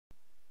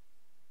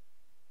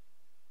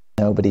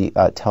nobody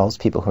tells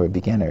people who are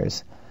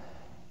beginners,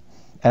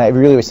 and I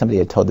really wish somebody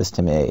had told this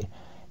to me,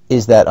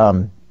 is that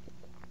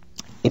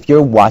if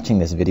you're watching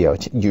this video,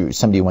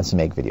 somebody who wants to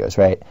make videos,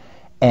 right?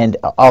 And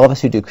all of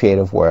us who do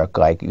creative work,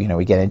 like,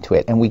 we get into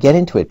it, and we get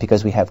into it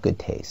because we have good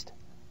taste.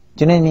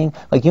 Do you know what I mean?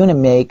 Like, you want to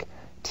make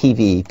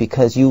TV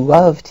because you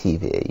love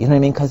TV. You know what I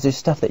mean? Because there's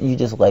stuff that you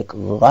just,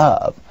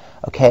 love,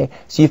 okay?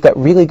 So you've got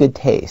really good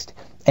taste.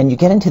 And you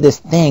get into this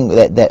thing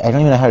that I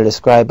don't even know how to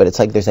describe, but it's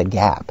like there's a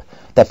gap.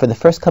 That for the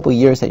first couple of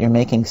years that you're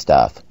making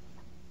stuff,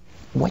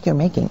 what you're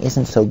making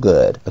isn't so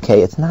good,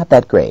 okay? It's not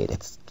that great.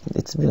 It's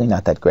really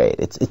not that great.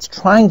 It's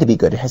trying to be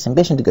good. It has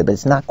ambition to be good, but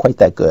it's not quite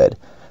that good.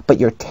 But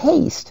your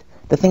taste,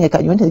 the thing that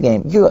got you into the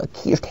game, your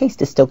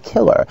taste is still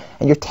killer.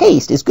 And your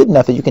taste is good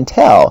enough that you can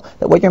tell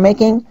that what you're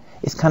making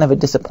is kind of a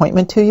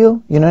disappointment to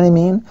you. You know what I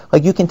mean?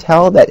 Like, you can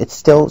tell that it's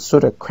still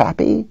sort of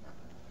crappy.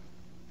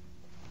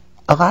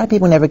 A lot of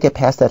people never get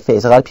past that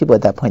phase. A lot of people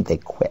at that point, they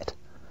quit.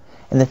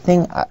 And the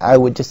thing I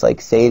would just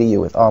say to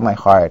you with all my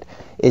heart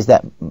is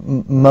that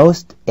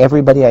most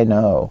everybody I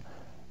know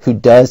who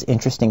does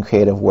interesting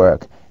creative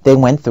work, they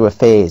went through a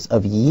phase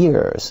of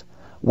years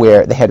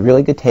where they had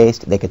really good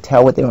taste. They could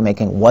tell what they were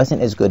making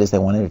wasn't as good as they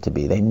wanted it to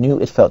be. They knew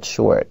it felt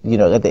short.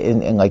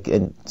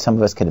 And some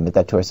of us can admit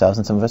that to ourselves,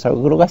 and some of us are a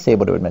little less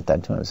able to admit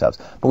that to ourselves.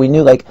 But we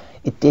knew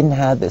it didn't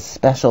have this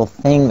special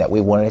thing that we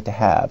wanted it to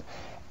have.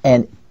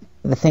 And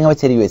the thing I would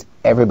say to you is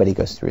everybody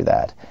goes through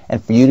that.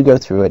 And for you to go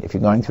through it, if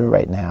you're going through it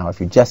right now, if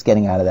you're just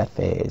getting out of that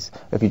phase,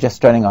 or if you're just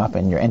starting off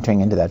and you're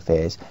entering into that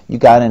phase, you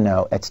got to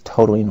know it's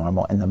totally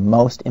normal. And the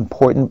most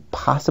important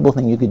possible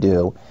thing you could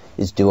do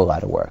is do a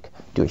lot of work.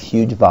 Do a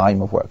huge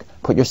volume of work.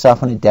 Put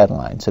yourself on a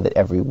deadline so that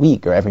every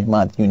week or every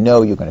month you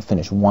know you're going to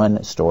finish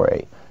one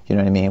story. You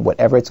know what I mean?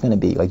 Whatever it's going to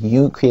be,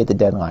 you create the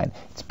deadline.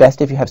 It's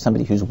best if you have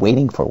somebody who's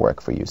waiting for work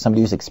for you,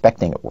 somebody who's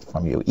expecting it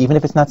from you, even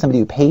if it's not somebody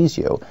who pays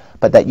you,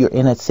 but that you're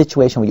in a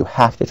situation where you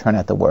have to turn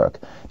out the work.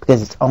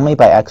 Because it's only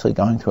by actually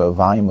going through a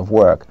volume of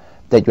work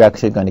that you're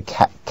actually going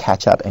to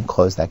catch up and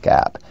close that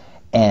gap.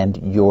 And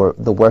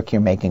the work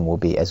you're making will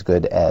be as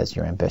good as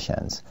your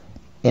ambitions.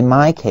 In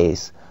my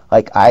case,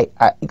 I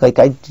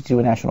do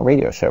a national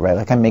radio show,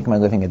 right? I'm making my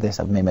living at this.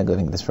 I've made my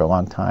living at this for a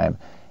long time.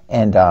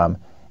 And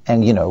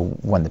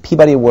won the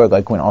Peabody Award,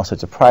 won all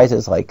sorts of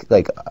prizes,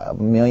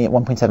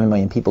 1.7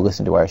 million people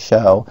listen to our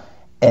show,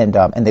 and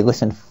they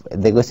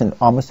listen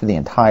almost to the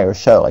entire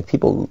show.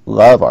 People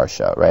love our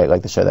show,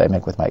 right? The show that I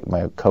make with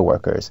my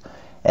coworkers,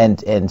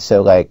 and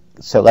so I'm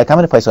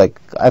in a place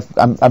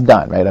I'm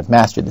done, right? I've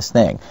mastered this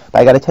thing,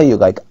 but I got to tell you,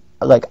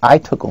 I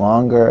took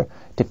longer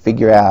to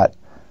figure out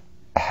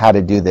how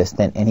to do this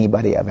than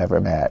anybody I've ever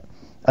met.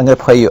 I'm going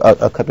to play you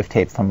a clip of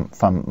tape from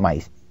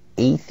my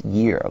 8th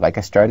year.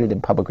 I started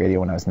in public radio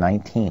when I was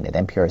 19 at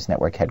NPR's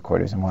network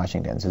headquarters in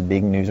Washington. So it was a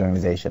big news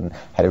organization,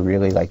 had a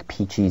really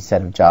peachy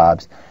set of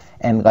jobs.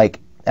 And I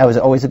was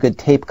always a good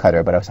tape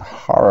cutter, but I was a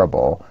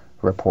horrible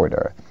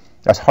reporter.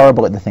 I was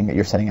horrible at the thing that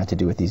you're setting out to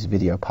do with these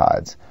video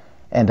pods.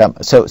 And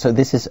so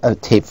this is a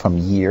tape from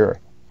year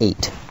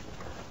 8.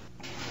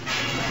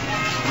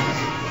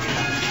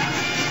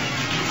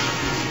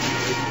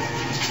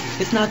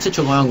 It's not such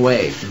a long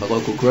way from the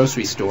local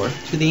grocery store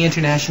to the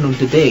international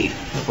debate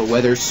over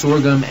whether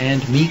sorghum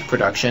and meat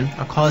production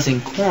are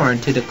causing corn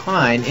to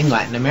decline in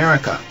Latin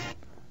America.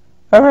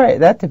 All right,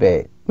 that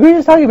debate. We were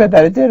just talking about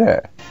that at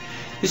dinner.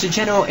 There's a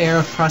general air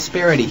of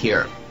prosperity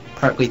here,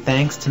 partly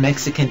thanks to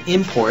Mexican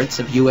imports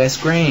of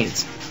U.S.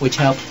 grains, which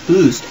help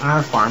boost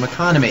our farm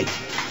economy.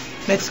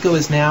 Mexico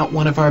is now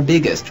one of our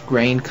biggest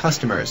grain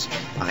customers,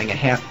 buying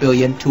 $500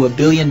 million to $1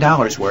 billion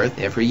worth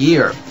every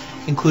year,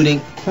 including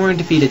corn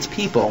to feed its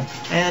people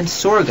and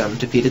sorghum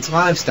to feed its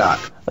livestock.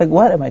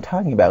 What am I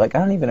talking about? I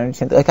don't even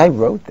understand. I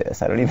wrote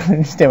this. I don't even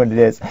understand what it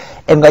is.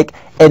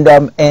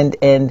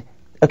 And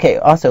okay,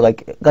 also,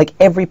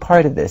 every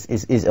part of this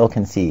is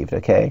ill-conceived,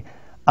 okay?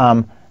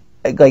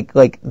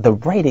 The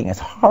writing is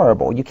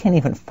horrible. You can't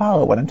even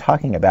follow what I'm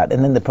talking about.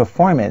 And then the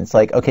performance,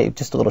 okay,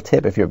 just a little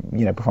tip if you're,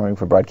 performing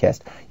for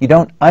broadcast. You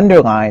don't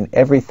underline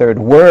every third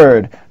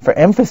word for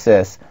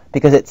emphasis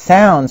because it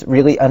sounds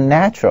really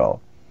unnatural.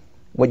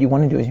 What you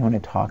want to do is you want to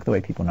talk the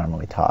way people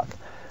normally talk.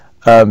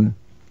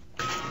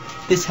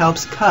 This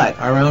helps cut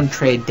our own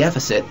trade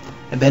deficit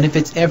and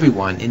benefits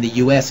everyone in the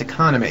U.S.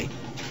 economy.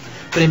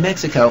 But in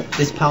Mexico,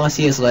 this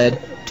policy has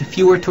led to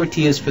fewer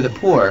tortillas for the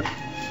poor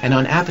and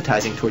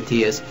unappetizing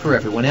tortillas for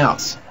everyone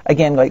else.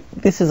 Again,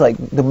 this is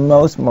the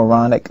most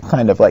moronic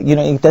kind of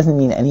it doesn't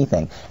mean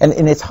anything.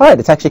 And it's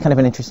hard. It's actually kind of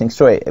an interesting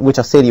story, which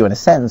I'll say to you in a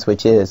sentence,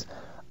 which is,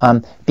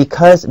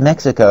 because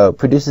Mexico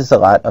produces a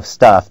lot of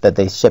stuff that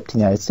they ship to the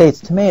United States,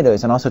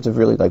 tomatoes and all sorts of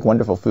really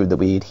wonderful food that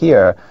we eat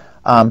here,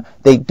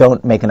 they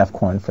don't make enough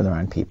corn for their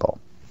own people.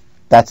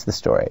 That's the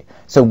story.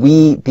 So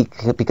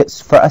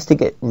because for us to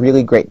get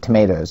really great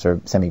tomatoes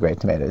or semi-great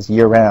tomatoes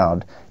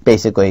year-round,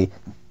 basically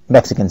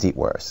Mexicans eat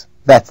worse.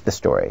 That's the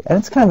story. And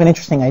it's kind of an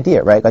interesting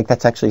idea, right?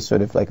 That's actually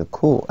sort of a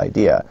cool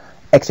idea,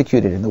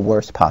 executed in the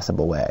worst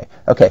possible way.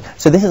 Okay,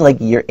 so this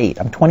is year 8.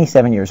 I'm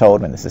 27 years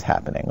old when this is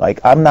happening.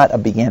 I'm not a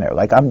beginner.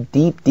 I'm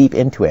deep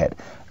into it.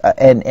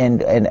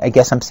 And I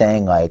guess I'm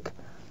saying, like,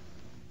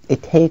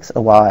 it takes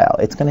a while.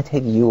 It's going to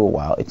take you a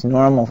while. It's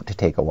normal to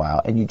take a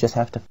while, and you just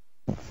have to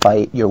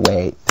fight your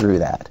way through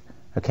that,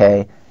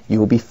 okay? You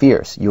will be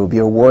fierce. You will be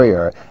a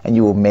warrior, and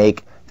you will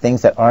make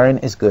things that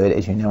aren't as good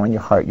as you know in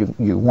your heart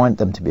you want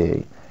them to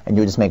be, and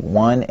you'll just make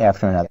one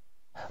after another.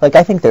 Like,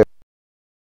 I think there